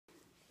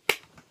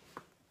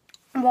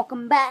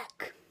Welcome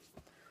back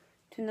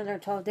to another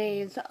 12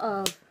 days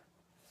of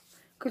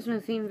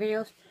Christmas themed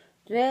videos.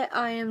 Today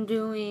I am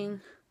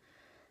doing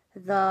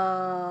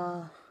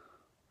the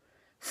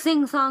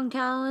Sing Song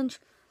Challenge.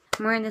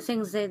 Miranda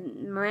Sings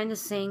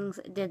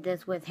did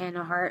this with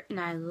Hannah Hart, and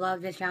I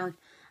love this challenge.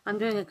 I'm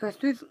doing a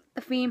Christmas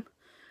theme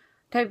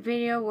type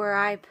video where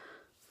I'm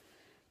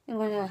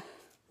going to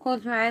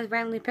close my eyes,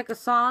 randomly pick a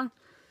song,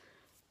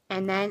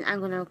 and then I'm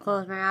going to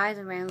close my eyes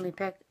and randomly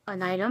pick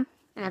an item,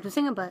 and I have to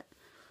sing about it.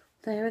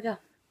 So here we go.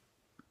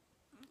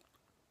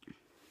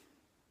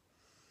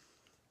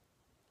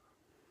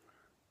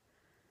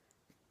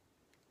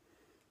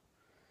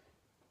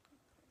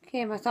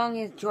 Okay, my song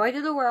is Joy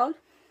to the World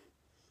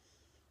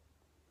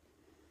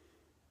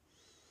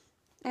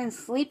and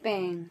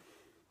Sleeping.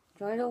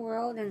 Joy to the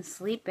World and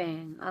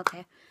Sleeping.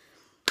 Okay.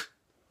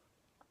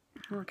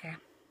 Okay,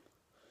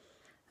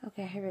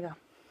 here we go.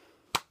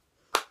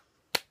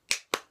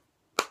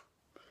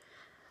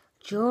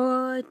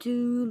 Joy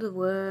to the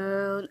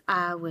world,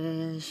 I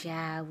wish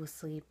I was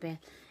sleeping.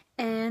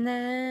 And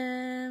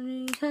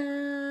every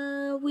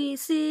time we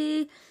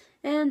see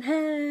in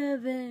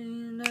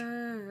heaven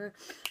and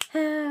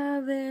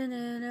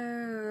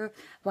earth,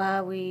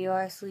 while we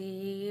are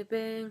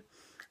sleeping,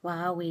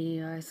 heaven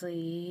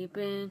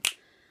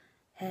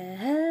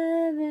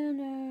and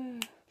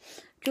earth,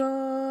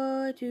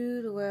 joy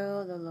to the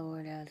world, the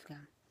Lord has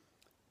come.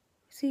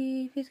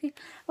 Sleep,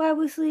 while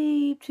we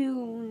sleep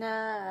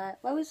tonight,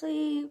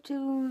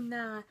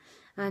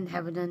 and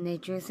heaven and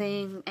nature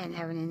sing,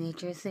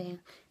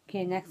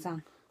 Okay, next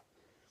song.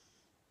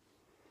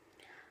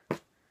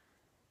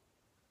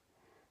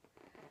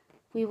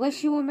 We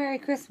wish you a Merry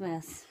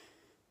Christmas.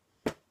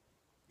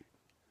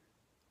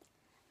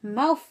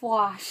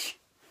 Mouthwash.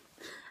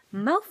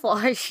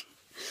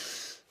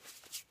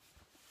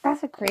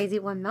 That's a crazy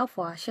one,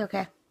 mouthwash.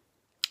 Okay.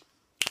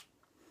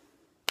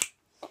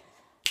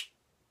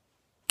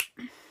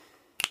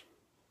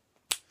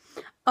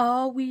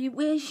 Oh, we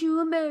wish you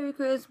a Merry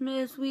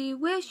Christmas. We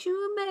wish you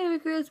a Merry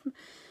Christmas.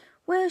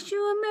 Wish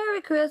you a Merry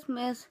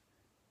Christmas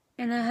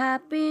and a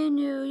Happy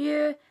New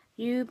Year.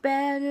 You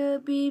better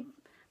be.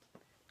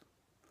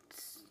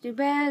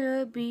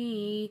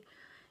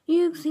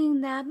 You sing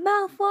that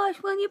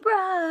mouthwash when you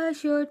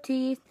brush your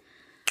teeth.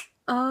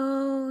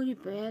 Oh, you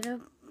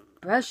better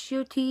brush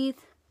your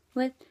teeth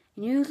with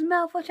and use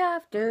mouthwash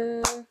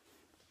after.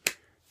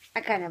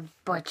 I kind of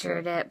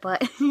butchered it,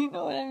 but you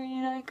know what I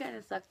mean. I kind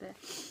of sucked it.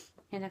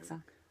 Okay, next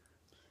song.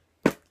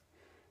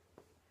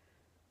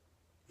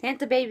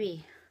 Santa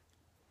Baby.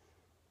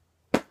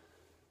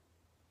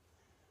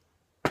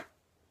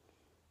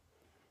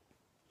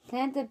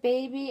 Santa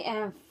Baby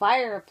and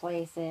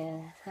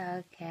Fireplaces.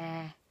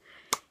 Okay.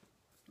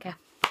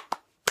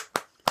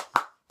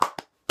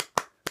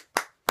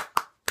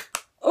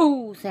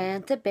 Oh,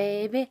 Santa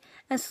Baby,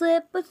 and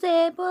slip a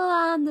staple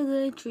under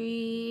the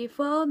tree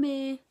for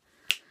me.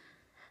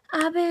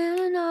 I've been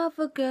an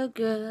awful good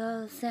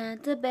girl,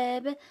 Santa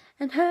Baby,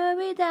 and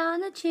hurry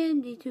down the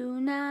chimney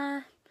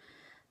tonight.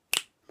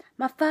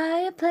 My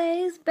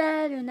fireplace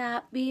better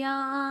not be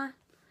on,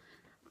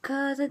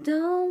 'cause I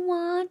don't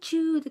want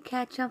you to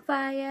catch on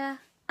fire.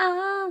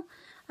 Oh,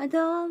 I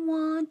don't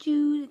want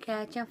you to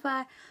catch on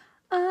fire.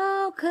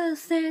 Oh,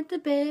 'cause Santa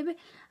Baby,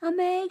 I'll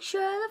make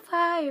sure the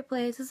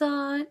fireplace is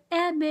on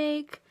and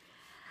make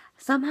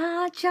some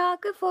hot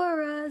chocolate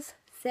for us,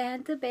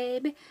 Santa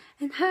Baby,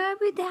 and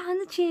hurry down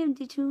the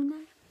chimney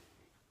tonight.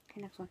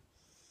 Okay, next one.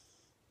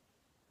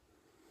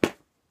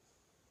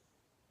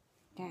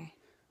 Okay.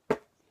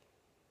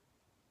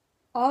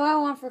 All I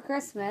Want for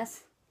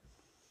Christmas.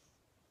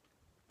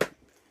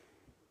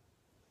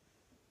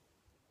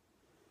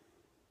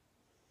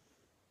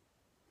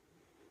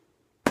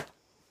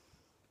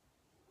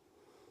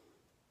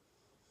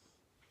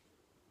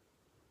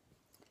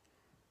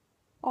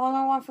 All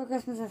I Want for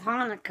Christmas is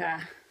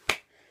Hanukkah.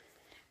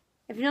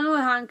 If you don't know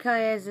what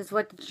Hanukkah is, it's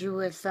what the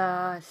Jews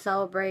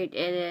celebrate.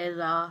 It is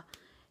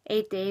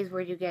 8 days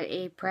where you get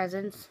 8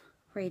 presents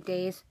for 8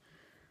 days.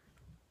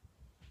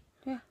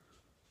 Yeah.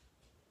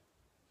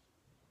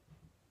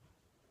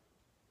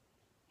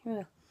 Here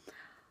we go.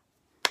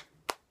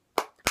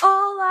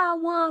 All I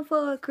want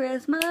for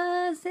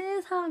Christmas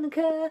is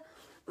Hanukkah.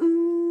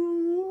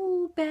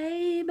 Ooh,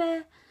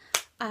 baby.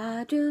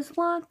 I just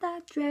want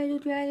that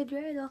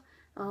dreidel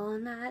all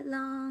night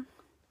long.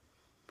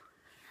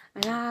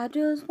 And I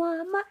just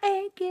want my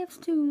 8 gifts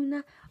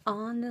tonight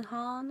on the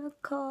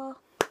Hanukkah.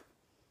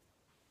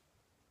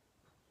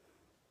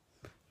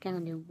 Okay, I'm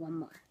gonna do one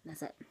more.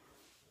 That's it.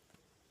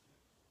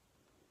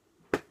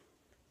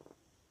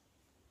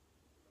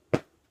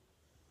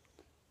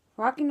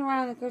 Rocking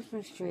around the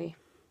Christmas tree.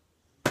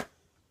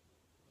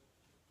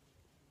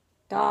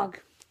 Dog.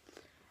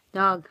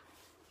 Doggy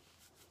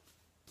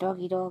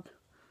dog.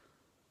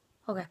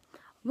 Okay.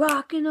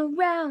 Rocking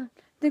around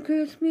the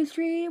Christmas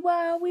tree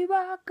while we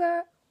walk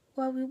our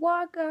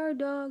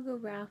dog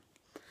around.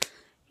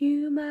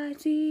 You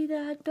might see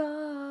that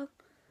dog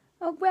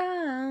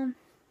around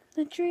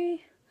the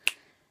tree.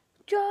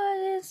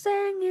 Joy is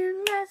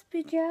singing, let's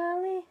be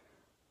jolly.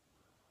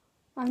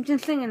 I'm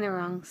just singing the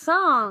wrong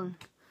song.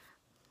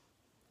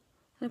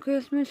 The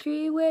Christmas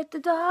tree with the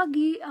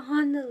doggy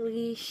on the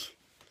leash.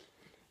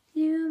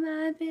 You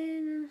might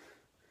be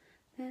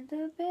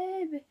Santa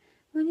baby.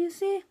 When you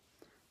see,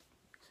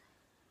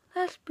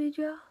 let's be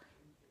jolly.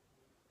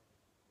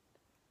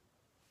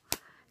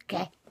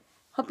 Okay.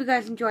 Hope you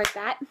guys enjoyed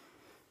that.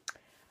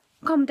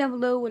 Comment down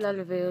below what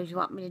other videos you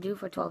want me to do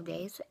for 12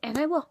 days. And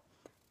I will.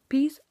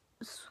 Peace,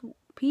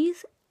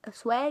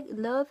 swag,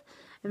 love.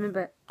 And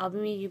remember, I'll be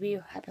me, you be.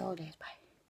 Happy holidays. Bye.